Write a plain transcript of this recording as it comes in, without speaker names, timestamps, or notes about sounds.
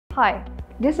Hi,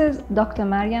 this is Dr.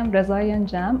 Maryam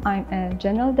Rezaeianjam. I'm a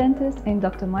general dentist in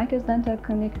Dr. Michael's Dental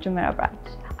Clinic, Jumeirah branch.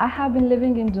 I have been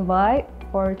living in Dubai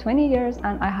for 20 years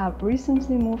and I have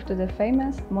recently moved to the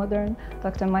famous, modern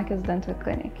Dr. Michael's Dental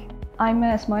Clinic. I'm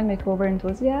a smile makeover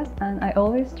enthusiast and I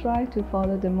always try to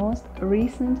follow the most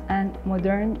recent and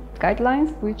modern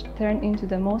guidelines which turn into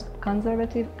the most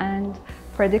conservative and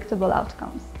predictable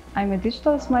outcomes. I'm a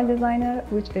digital smile designer,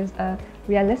 which is a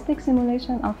realistic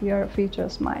simulation of your future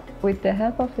smile. With the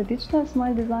help of the digital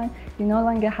smile design, you no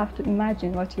longer have to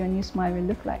imagine what your new smile will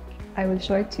look like. I will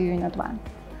show it to you in advance.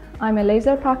 I'm a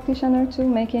laser practitioner too,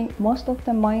 making most of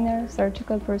the minor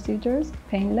surgical procedures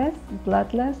painless,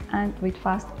 bloodless, and with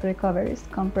fast recoveries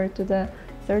compared to the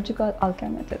surgical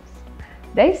alternatives.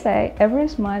 They say every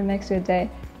smile makes your day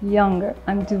younger.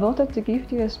 I'm devoted to give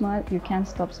you a smile you can't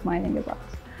stop smiling about.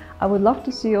 I would love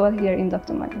to see you all here in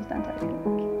Dr. Michael's Dental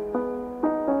Clinic.